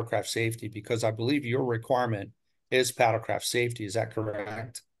having paddlecraft safety, because I believe your requirement is paddlecraft safety. Is that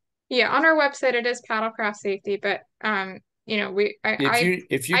correct? Yeah, on our website it is paddlecraft safety, but If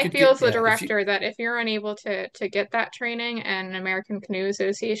you I could feel get, as the yeah, if you director that if you're unable to get that training and an American Canoe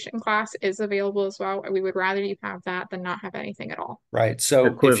Association class is available as well, we would rather you have that than not have anything at all. right. So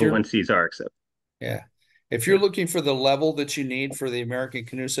if you're, equivalencies are accepted. yeah, if you're Yeah. looking for the level that you need for the American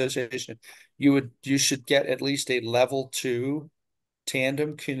Canoe Association, you should get at least a level 2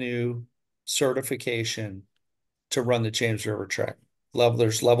 tandem canoe certification to run the James River Trek.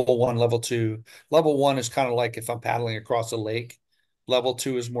 There's level 1, level 2. Level 1 is kind of like if I'm paddling across a lake. Level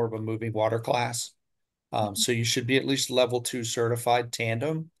 2 is more of a moving water class. So you should be at least level 2 certified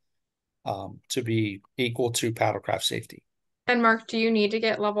tandem to be equal to paddlecraft safety. And Mark, do you need to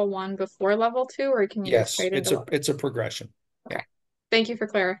get level 1 before level 2, or can you go Yes, straight into level? it's a progression. Yeah, Okay. Thank you for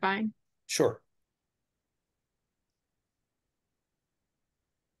clarifying. sure.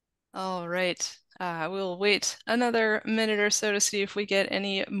 All right. We'll wait another minute or so to see if we get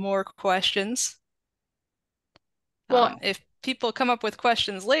any more questions. Well, If people come up with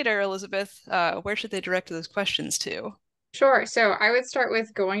questions later, Elizabeth, where should they direct those questions to? sure. So I would start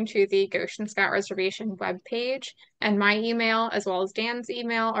with going to the Goshen Scout Reservation webpage, and my email as well as Dan's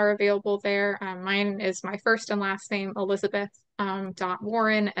email are available there. Mine is my first and last name, Elizabeth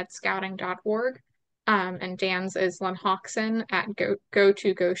 .warren@scouting.org. And Dan's is lenhoxen at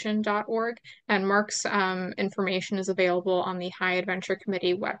go2goshen.org. And Mark's information is available on the High Adventure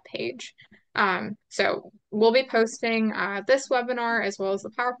Committee webpage. So we'll be posting this webinar as well as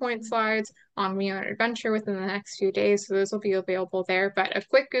the PowerPoint slides on We Own Adventure within the next few days, so those will be available there. But a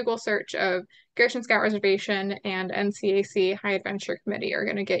quick Google search of Goshen Scout Reservation and NCAC High Adventure Committee are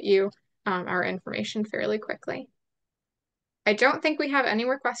going to get you our information fairly quickly. I don't think we have any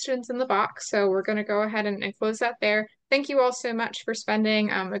more questions in the box, so we're going to go ahead and close that there. Thank you all so much for spending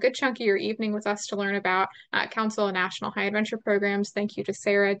a good chunk of your evening with us to learn about Council and National High Adventure programs. Thank you to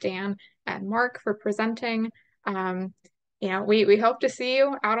Sarah, Dan, and Mark for presenting. We hope to see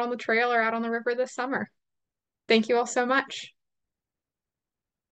you out on the trail or out on the river this summer. Thank you all so much.